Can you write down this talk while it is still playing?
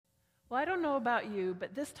Well, I don't know about you,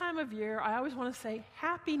 but this time of year, I always want to say,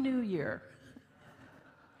 Happy New Year.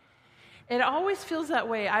 It always feels that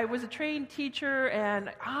way. I was a trained teacher,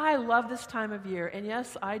 and I love this time of year. And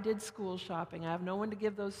yes, I did school shopping. I have no one to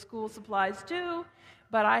give those school supplies to,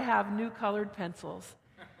 but I have new colored pencils.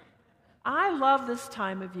 I love this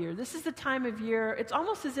time of year. This is the time of year, it's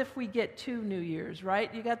almost as if we get two New Years,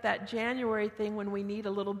 right? You got that January thing when we need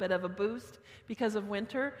a little bit of a boost because of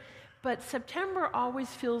winter. But September always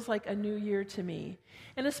feels like a new year to me.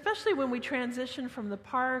 And especially when we transition from the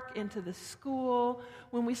park into the school,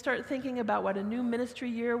 when we start thinking about what a new ministry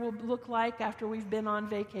year will look like after we've been on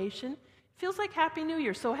vacation, it feels like Happy New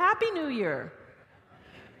Year. So Happy New Year.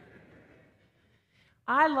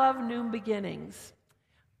 I love new beginnings.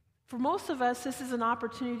 For most of us, this is an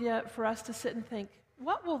opportunity for us to sit and think,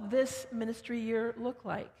 what will this ministry year look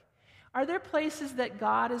like? Are there places that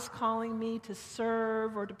God is calling me to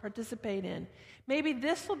serve or to participate in? Maybe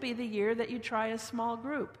this will be the year that you try a small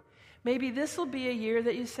group. Maybe this will be a year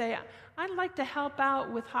that you say, I'd like to help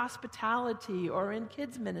out with hospitality or in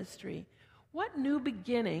kids ministry. What new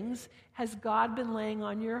beginnings has God been laying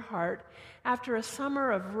on your heart after a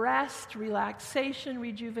summer of rest, relaxation,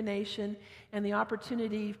 rejuvenation, and the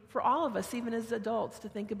opportunity for all of us, even as adults, to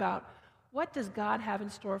think about what does God have in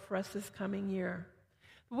store for us this coming year?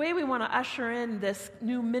 The way we want to usher in this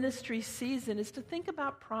new ministry season is to think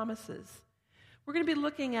about promises. We're going to be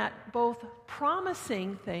looking at both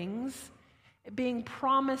promising things, being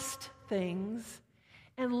promised things,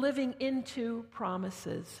 and living into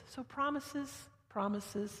promises. So promises,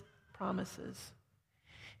 promises, promises.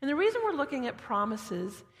 And the reason we're looking at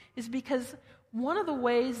promises is because one of the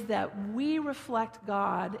ways that we reflect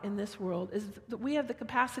God in this world is that we have the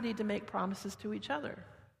capacity to make promises to each other.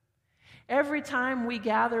 Every time we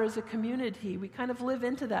gather as a community, we kind of live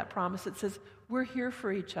into that promise that says, we're here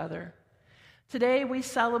for each other. Today, we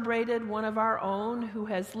celebrated one of our own who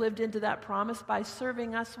has lived into that promise by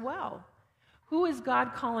serving us well. Who is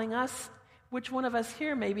God calling us, which one of us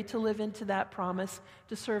here maybe, to live into that promise,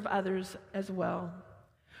 to serve others as well?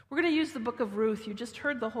 We're going to use the book of Ruth. You just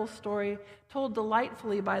heard the whole story told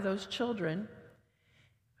delightfully by those children.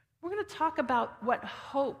 We're going to talk about what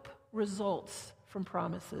hope results from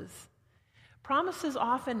promises. Promises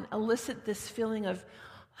often elicit this feeling of,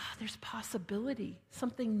 there's possibility.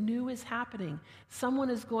 Something new is happening.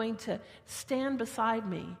 Someone is going to stand beside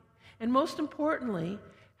me. And most importantly,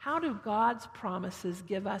 how do God's promises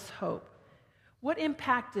give us hope? What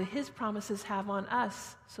impact do His promises have on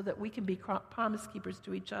us so that we can be promise keepers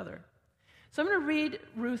to each other? So I'm going to read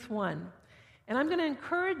Ruth 1. And I'm going to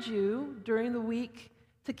encourage you during the week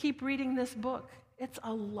to keep reading this book. It's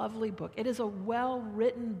a lovely book. It is a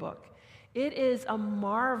well-written book. It is a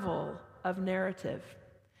marvel of narrative.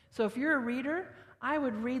 So if you're a reader, I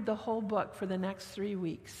would read the whole book for the next 3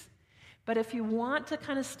 weeks. But if you want to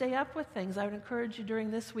kind of stay up with things, I would encourage you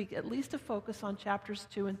during this week at least to focus on chapters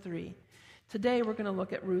 2 and 3. Today we're going to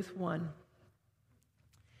look at Ruth 1.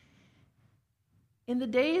 In the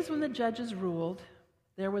days when the judges ruled,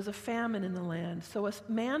 there was a famine in the land. So a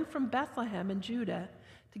man from Bethlehem in Judah,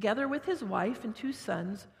 together with his wife and 2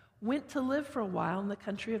 sons, went to live for a while in the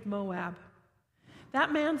country of Moab.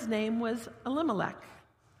 That man's name was Elimelech.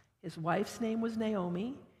 His wife's name was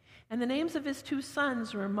Naomi, and the names of his 2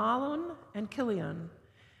 sons were Mahlon and Chilion.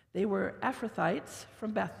 They were Ephrathites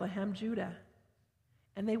from Bethlehem, Judah.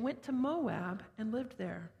 And they went to Moab and lived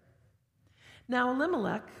there. Now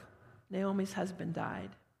Elimelech, Naomi's husband,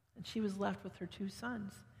 died, and she was left with her 2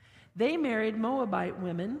 sons. They married Moabite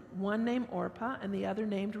women, one named Orpah and the other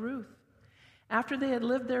named Ruth. After they had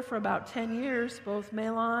lived there for about 10 years, both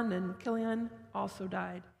Mahlon and Chilion also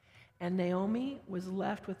died, and Naomi was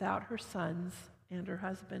left without her sons and her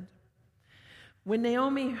husband. When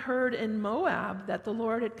Naomi heard in Moab that the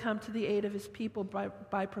Lord had come to the aid of his people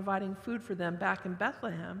by providing food for them back in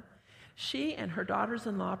Bethlehem, she and her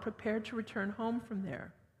daughters-in-law prepared to return home from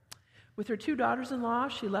there. With her 2 daughters-in-law,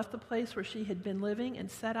 she left the place where she had been living and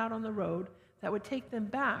set out on the road that would take them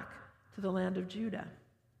back to the land of Judah.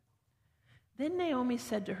 Then Naomi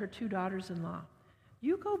said to her 2 daughters-in-law,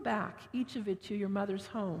 "You go back, each of you, to your mother's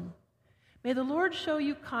home. May the Lord show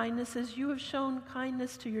you kindness as you have shown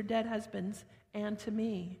kindness to your dead husbands and to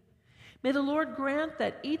me. May the Lord grant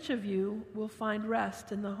that each of you will find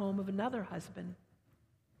rest in the home of another husband."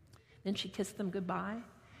 Then she kissed them goodbye,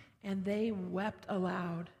 and they wept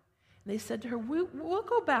aloud. And they said to her, "We'll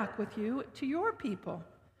go back with you to your people."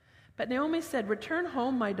 But Naomi said, "Return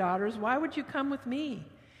home, my daughters. Why would you come with me?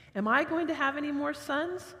 Am I going to have any more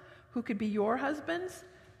sons who could be your husbands?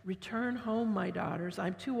 "Return home, my daughters.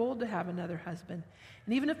 I'm too old to have another husband.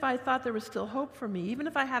 And even if I thought there was still hope for me, even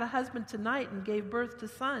if I had a husband tonight and gave birth to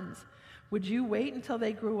sons, would you wait until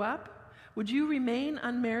they grew up? Would you remain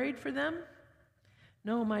unmarried for them?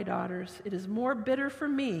 No, my daughters, it is more bitter for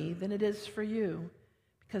me than it is for you,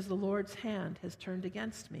 because the Lord's hand has turned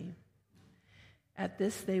against me." At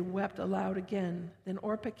this they wept aloud again. Then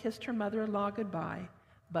Orpah kissed her mother-in-law goodbye,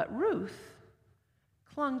 but Ruth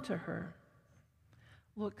clung to her.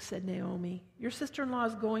 "Look," said Naomi, "your sister-in-law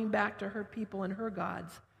is going back to her people and her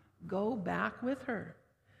gods. Go back with her."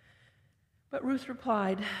 But Ruth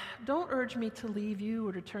replied, "Don't urge me to leave you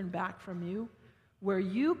or to turn back from you. Where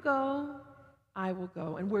you go, I will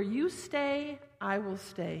go, and where you stay, I will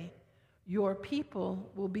stay. Your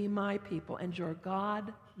people will be my people, and your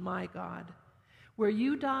God, my God. Where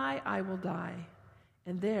you die, I will die,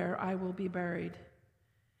 and there I will be buried.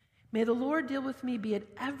 May the Lord deal with me, be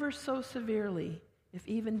it ever so severely, if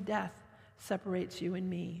even death separates you and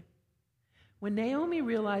me." When Naomi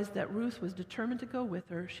realized that Ruth was determined to go with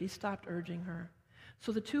her, she stopped urging her.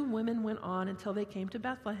 So the two women went on until they came to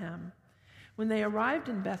Bethlehem. When they arrived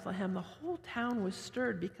in Bethlehem, the whole town was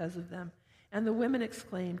stirred because of them, and the women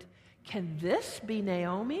exclaimed, "Can this be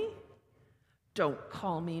Naomi?" "Don't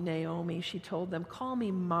call me Naomi," she told them. "Call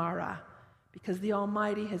me Mara, because the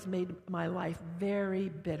Almighty has made my life very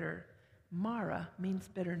bitter." Mara means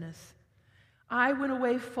bitterness. "I went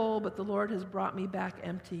away full, but the Lord has brought me back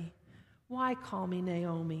empty. Why call me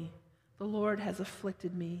Naomi? The Lord has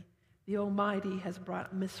afflicted me. The Almighty has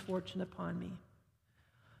brought misfortune upon me."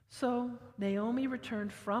 So Naomi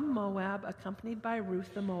returned from Moab, accompanied by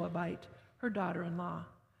Ruth the Moabite, her daughter-in-law,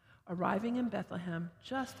 arriving in Bethlehem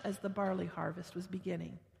just as the barley harvest was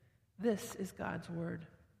beginning. This is God's word.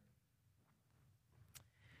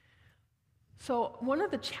 So one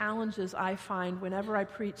of the challenges I find whenever I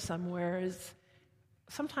preach somewhere is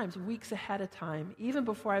sometimes weeks ahead of time, even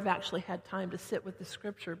before I've actually had time to sit with the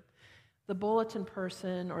scripture, the bulletin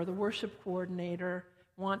person or the worship coordinator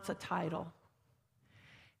wants a title.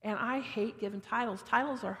 And I hate giving titles.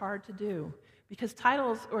 Titles are hard to do because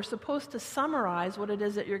titles are supposed to summarize what it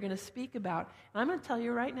is that you're going to speak about. And I'm going to tell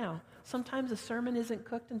you right now, sometimes a sermon isn't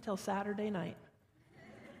cooked until Saturday night.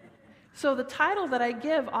 So the title that I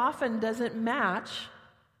give often doesn't match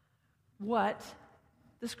what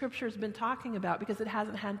the scripture has been talking about because it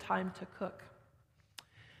hasn't had time to cook.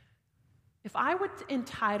 If I would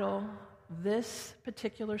entitle this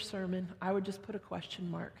particular sermon, I would just put a question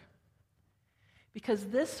mark. Because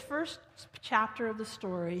this first chapter of the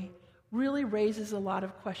story really raises a lot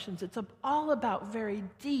of questions. It's all about very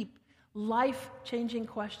deep, life-changing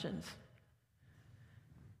questions.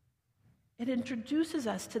 It introduces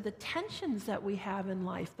us to the tensions that we have in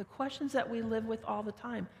life, the questions that we live with all the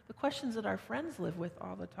time, the questions that our friends live with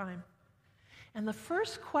all the time. And the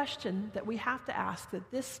first question that we have to ask, that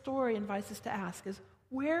this story invites us to ask, is,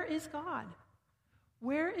 where is God?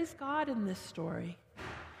 Where is God in this story?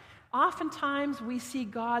 Oftentimes we see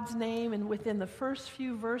God's name within the first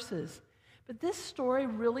few verses, but this story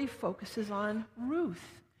really focuses on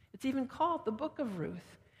Ruth. It's even called the Book of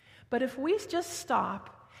Ruth. But if we just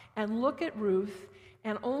stop and look at Ruth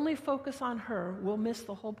and only focus on her, we'll miss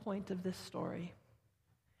the whole point of this story.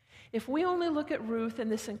 If we only look at Ruth and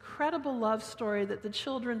this incredible love story that the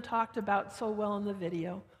children talked about so well in the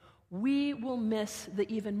video, we will miss the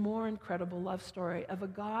even more incredible love story of a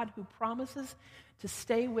God who promises to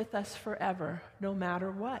stay with us forever, no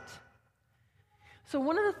matter what. So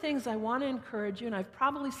one of the things I want to encourage you, and I've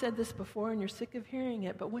probably said this before and you're sick of hearing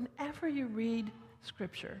it, but whenever you read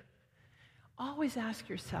Scripture, always ask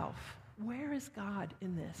yourself, where is God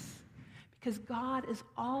in this? Because God is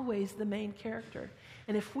always the main character.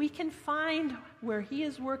 And if we can find where He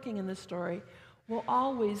is working in the story, we'll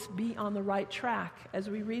always be on the right track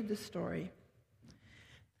as we read the story.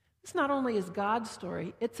 This not only is God's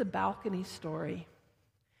story, it's a balcony story.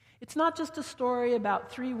 It's not just a story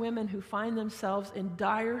about three women who find themselves in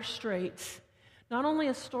dire straits. Not only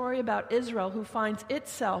a story about Israel who finds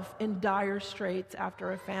itself in dire straits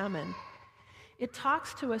after a famine. It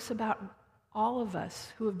talks to us about all of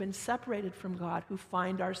us who have been separated from God, who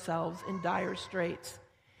find ourselves in dire straits.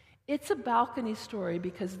 It's a balcony story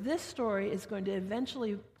because this story is going to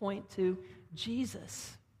eventually point to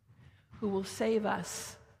Jesus, who will save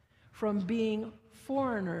us from being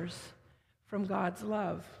foreigners from God's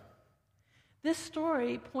love. This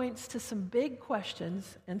story points to some big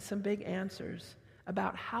questions and some big answers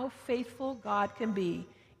about how faithful God can be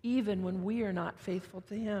even when we are not faithful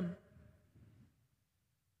to Him.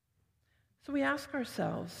 So we ask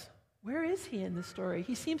ourselves, where is He in the story?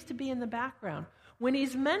 He seems to be in the background. When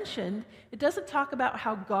He's mentioned, it doesn't talk about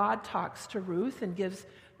how God talks to Ruth and gives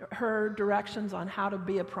her directions on how to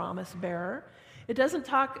be a promise bearer. It doesn't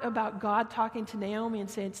talk about God talking to Naomi and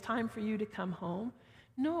saying, it's time for you to come home.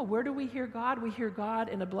 No, where do we hear God? We hear God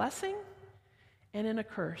in a blessing and in a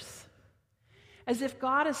curse. As if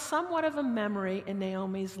God is somewhat of a memory in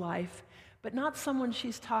Naomi's life, but not someone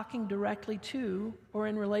she's talking directly to or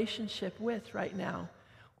in relationship with right now.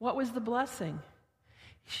 What was the blessing?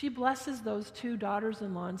 She blesses those two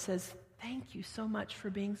daughters-in-law and says, thank you so much for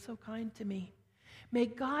being so kind to me. May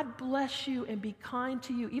God bless you and be kind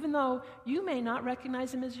to you, even though you may not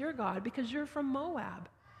recognize him as your God because you're from Moab.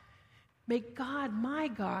 May God, my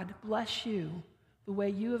God, bless you the way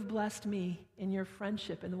you have blessed me in your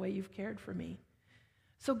friendship and the way you've cared for me.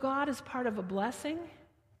 So God is part of a blessing,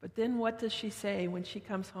 but then what does she say when she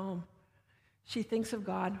comes home? She thinks of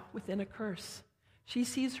God within a curse. She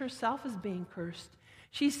sees herself as being cursed.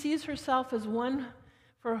 She sees herself as one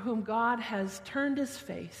for whom God has turned his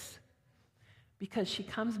face because she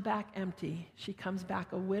comes back empty. She comes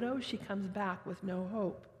back a widow. She comes back with no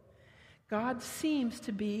hope. God seems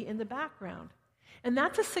to be in the background. And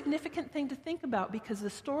that's a significant thing to think about because the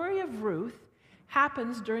story of Ruth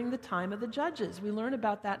happens during the time of the Judges. We learn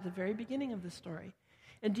about that at the very beginning of the story.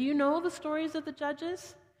 And do you know the stories of the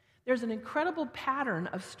Judges? There's an incredible pattern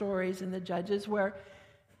of stories in the Judges where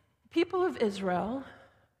people of Israel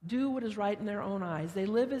do what is right in their own eyes. They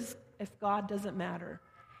live as if God doesn't matter.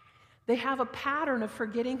 They have a pattern of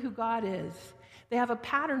forgetting who God is. They have a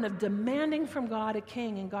pattern of demanding from God a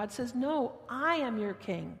king, and God says, no, I am your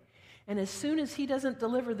king. And as soon as he doesn't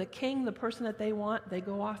deliver the king, the person that they want, they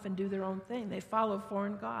go off and do their own thing. They follow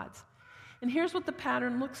foreign gods. And here's what the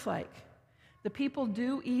pattern looks like. The people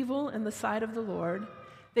do evil in the sight of the Lord.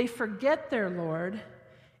 They forget their Lord,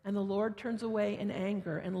 and the Lord turns away in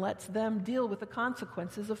anger and lets them deal with the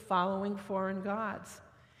consequences of following foreign gods.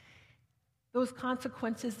 Those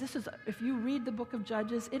consequences, if you read the book of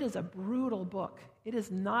Judges, it is a brutal book. It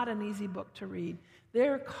is not an easy book to read.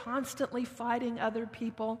 They're constantly fighting other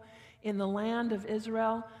people in the land of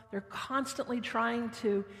Israel. They're constantly trying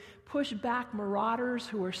to push back marauders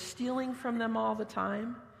who are stealing from them all the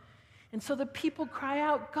time. And so the people cry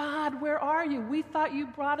out, God, where are you? We thought you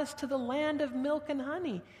brought us to the land of milk and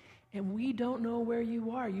honey, and we don't know where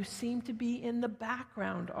you are. You seem to be in the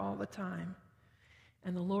background all the time.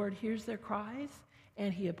 And the Lord hears their cries,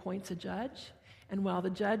 and he appoints a judge. And while the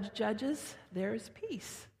judge judges, there is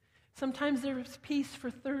peace. Sometimes there is peace for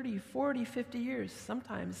 30, 40, 50 years,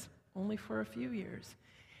 sometimes only for a few years.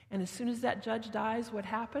 And as soon as that judge dies, what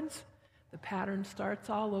happens? The pattern starts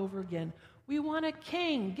all over again. We want a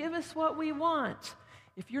king. Give us what we want.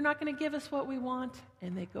 If you're not going to give us what we want,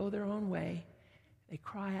 and they go their own way, they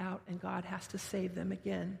cry out, and God has to save them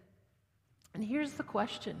again. And here's the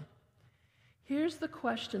question. Here's the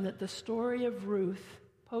question that the story of Ruth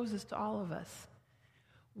poses to all of us.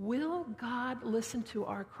 Will God listen to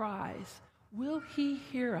our cries? Will he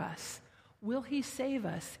hear us? Will he save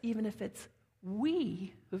us, even if it's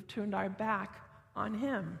we who've turned our back on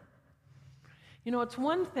him? You know, it's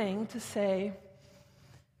one thing to say,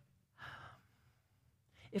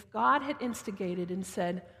 if God had instigated and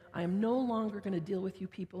said, I am no longer going to deal with you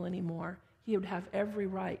people anymore, he would have every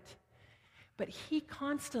right. But he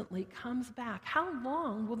constantly comes back. How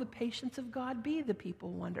long will the patience of God be, the people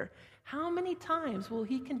wonder? How many times will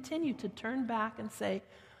he continue to turn back and say,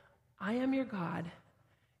 I am your God,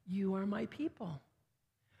 you are my people?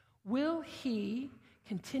 Will he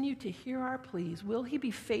continue to hear our pleas? Will he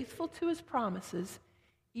be faithful to his promises,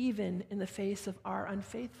 even in the face of our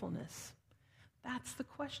unfaithfulness? That's the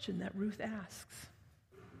question that Ruth asks.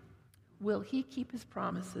 Will he keep his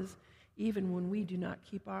promises, even when we do not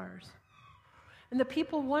keep ours? And the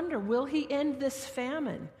people wonder, will he end this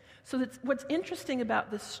famine? So what's interesting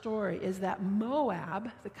about this story is that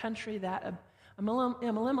Moab, the country that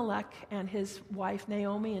Elimelech and his wife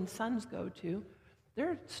Naomi and sons go to,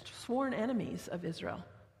 they're sworn enemies of Israel.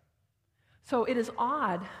 So it is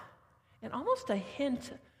odd and almost a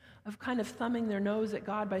hint of kind of thumbing their nose at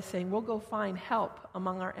God by saying, we'll go find help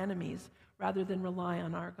among our enemies rather than rely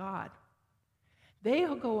on our God.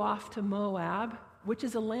 They'll go off to Moab, which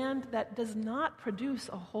is a land that does not produce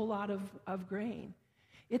a whole lot of grain.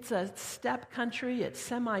 It's a steppe country. It's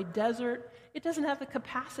semi-desert. It doesn't have the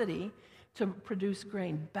capacity to produce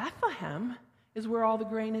grain. Bethlehem is where all the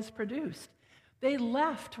grain is produced. They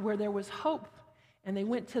left where there was hope, and they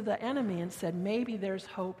went to the enemy and said, maybe there's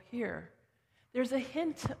hope here. There's a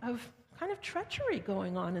hint of kind of treachery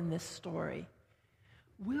going on in this story.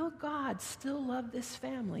 Will God still love this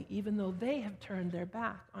family even though they have turned their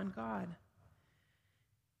back on God?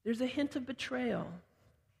 There's a hint of betrayal.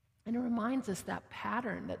 And it reminds us that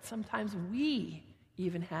pattern that sometimes we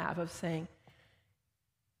even have of saying,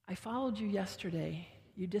 I followed you yesterday.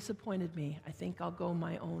 You disappointed me. I think I'll go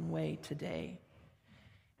my own way today.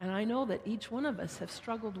 And I know that each one of us have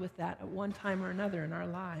struggled with that at one time or another in our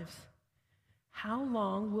lives. How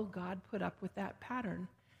long will God put up with that pattern?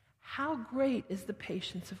 How great is the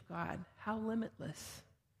patience of God? How limitless.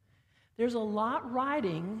 There's a lot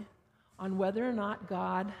riding on whether or not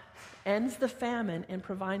God ends the famine and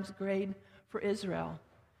provides grain for Israel.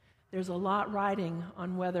 There's a lot riding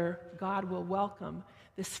on whether God will welcome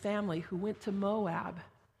this family who went to Moab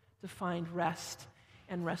to find rest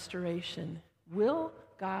and restoration. Will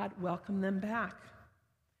God welcome them back?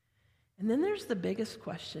 And then there's the biggest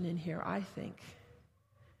question in here, I think.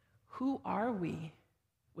 Who are we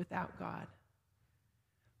without God?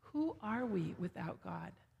 Who are we without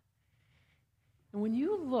God? And when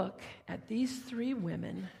you look at these three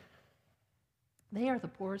women, they are the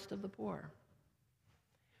poorest of the poor.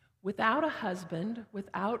 Without a husband,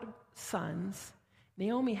 without sons,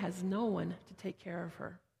 Naomi has no one to take care of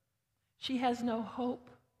her. She has no hope.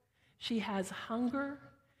 She has hunger.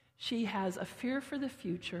 She has a fear for the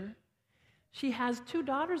future. She has 2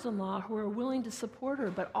 daughters-in-law who are willing to support her,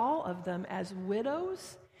 but all of them, as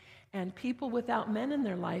widows and people without men in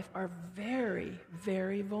their life, are very,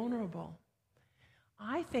 very vulnerable.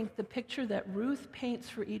 I think the picture that Ruth paints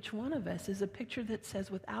for each one of us is a picture that says,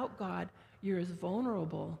 without God, you're as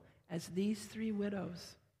vulnerable as these 3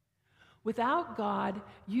 widows. Without God,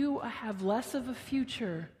 you have less of a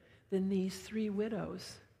future than these 3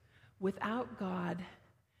 widows. Without God,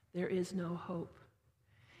 there is no hope.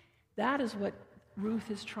 That is what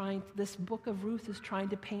this book of Ruth is trying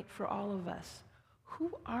to paint for all of us.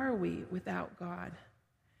 Who are we without God?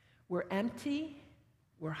 We're empty,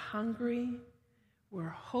 we're hungry, we're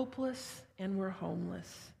hopeless, and we're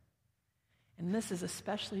homeless. And this is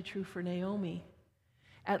especially true for Naomi.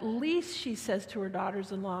 At least, she says to her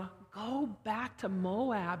daughters-in-law, go back to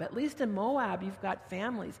Moab. At least in Moab, you've got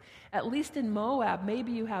families. At least in Moab,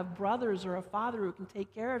 maybe you have brothers or a father who can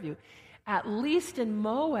take care of you. At least in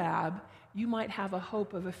Moab, you might have a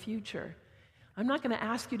hope of a future. I'm not going to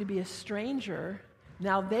ask you to be a stranger.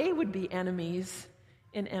 Now they would be enemies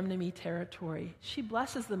in enemy territory. She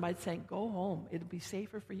blesses them by saying, go home. It'll be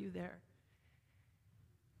safer for you there.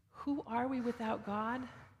 Who are we without God?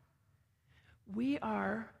 We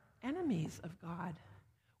are enemies of God.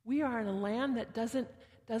 We are in a land that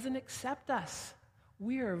doesn't accept us.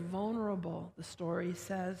 We are vulnerable, the story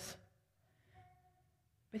says.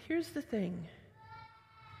 But here's the thing.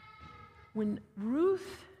 When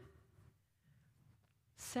Ruth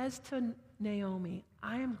says to Naomi,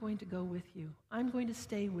 I am going to go with you. I'm going to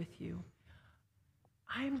stay with you.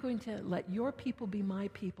 I am going to let your people be my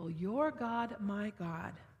people, your God, my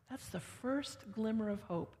God. That's the first glimmer of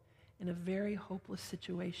hope in a very hopeless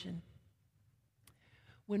situation.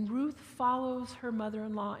 When Ruth follows her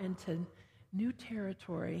mother-in-law into new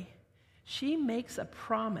territory, she makes a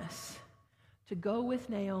promise to go with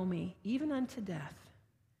Naomi, even unto death.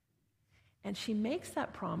 And she makes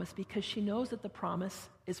that promise because she knows that the promise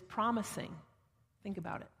is promising. Think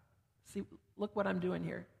about it. See, look what I'm doing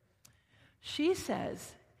here. She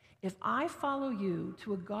says, if I follow you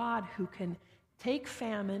to a God who can take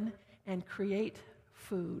famine and create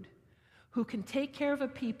food, who can take care of a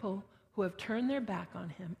people who have turned their back on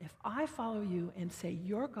him, if I follow you and say,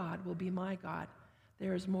 your God will be my God,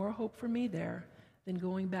 there is more hope for me there than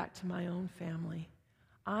going back to my own family.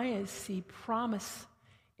 I see promise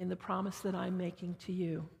in the promise that I'm making to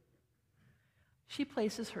you. She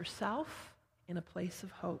places herself in a place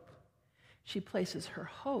of hope. She places her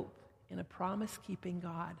hope in a promise-keeping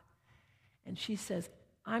God. And she says,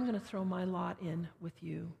 I'm going to throw my lot in with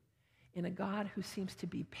you, in a God who seems to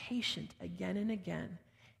be patient again and again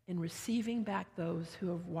in receiving back those who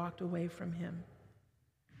have walked away from him.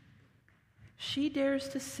 She dares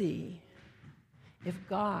to see if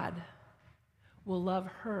God will love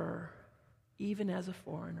her even as a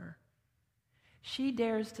foreigner. She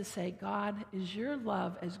dares to say, God, is your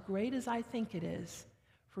love as great as I think it is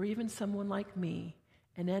for even someone like me,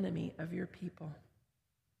 an enemy of your people?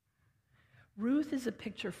 Ruth is a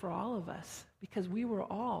picture for all of us because we were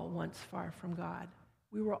all once far from God.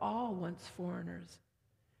 We were all once foreigners.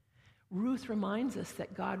 Ruth reminds us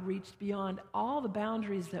that God reached beyond all the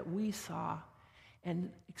boundaries that we saw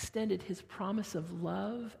and extended his promise of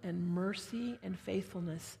love and mercy and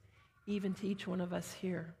faithfulness even to each one of us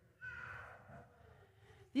here.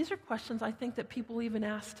 These are questions I think that people even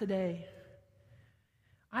ask today.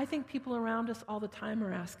 I think people around us all the time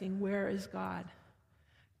are asking, where is God?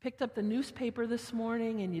 Picked up the newspaper this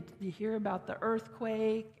morning and you hear about the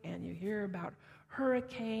earthquake and you hear about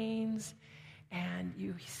hurricanes and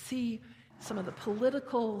you see some of the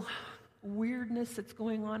political weirdness that's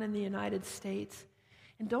going on in the United States.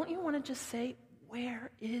 And don't you want to just say,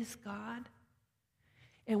 where is God?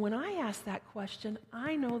 And when I ask that question,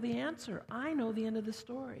 I know the answer. I know the end of the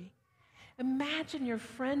story. Imagine your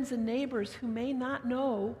friends and neighbors who may not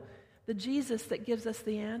know the Jesus that gives us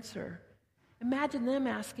the answer. Imagine them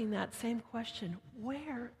asking that same question,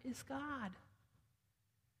 where is God?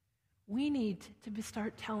 We need to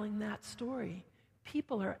start telling that story.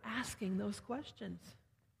 People are asking those questions.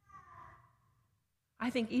 I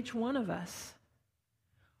think each one of us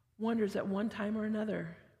wonders at one time or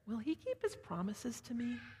another, will he keep his promises to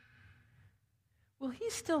me? Will he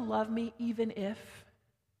still love me even if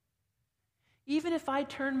I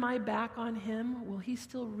turn my back on him, will he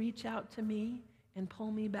still reach out to me and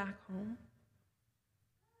pull me back home?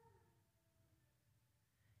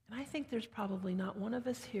 And I think there's probably not one of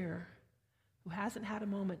us here who hasn't had a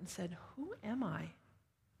moment and said, who am I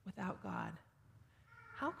without God?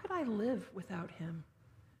 How could I live without him?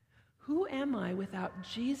 Who am I without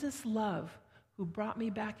Jesus' love who brought me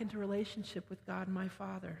back into relationship with God my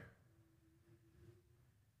Father?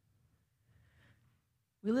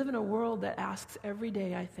 We live in a world that asks every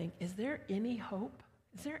day, I think, is there any hope?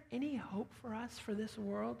 Is there any hope for us for this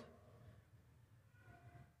world?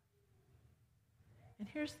 And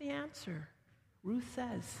here's the answer. Ruth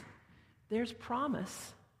says, there's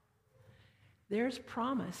promise. There's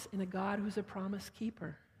promise in a God who's a promise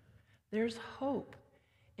keeper. There's hope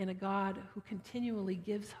in a God who continually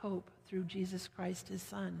gives hope through Jesus Christ, his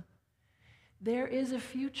Son. There is a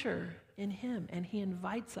future in him, and he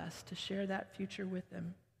invites us to share that future with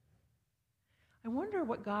him. I wonder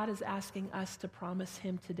what God is asking us to promise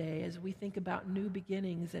him today as we think about new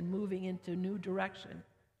beginnings and moving into new direction.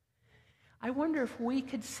 I wonder if we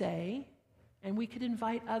could say, and we could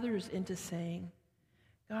invite others into saying,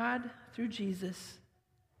 God, through Jesus,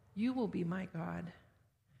 you will be my God.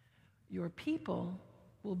 Your people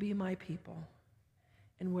will be my people.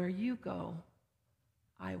 And where you go,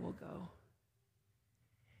 I will go.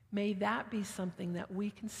 May that be something that we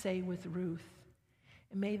can say with Ruth.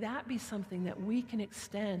 And may that be something that we can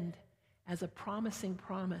extend as a promising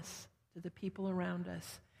promise to the people around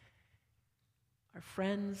us, our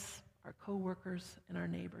friends, our coworkers, and our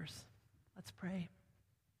neighbors. Let's pray.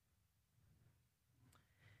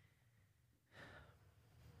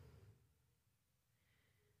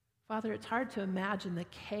 Father, it's hard to imagine the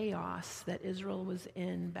chaos that Israel was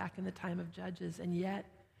in back in the time of Judges, and yet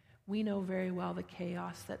we know very well the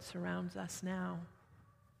chaos that surrounds us now.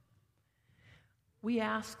 We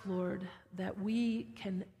ask, Lord, that we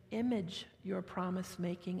can image your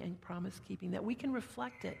promise-making and promise-keeping, that we can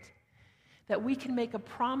reflect it, that we can make a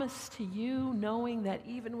promise to you knowing that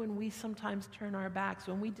even when we sometimes turn our backs,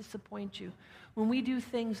 when we disappoint you, when we do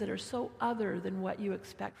things that are so other than what you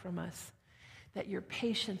expect from us, that your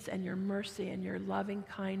patience and your mercy and your loving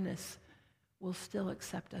kindness will still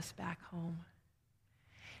accept us back home.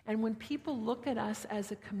 And when people look at us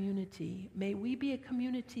as a community, may we be a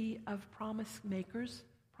community of promise makers,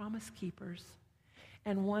 promise keepers,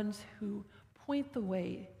 and ones who point the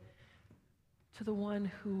way to the one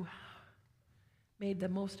who made the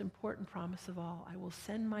most important promise of all. I will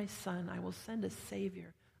send my son. I will send a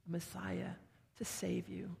Savior, a Messiah, to save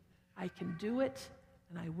you. I can do it,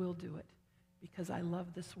 and I will do it, because I love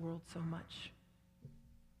this world so much.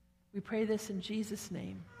 We pray this in Jesus'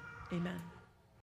 name. Amen.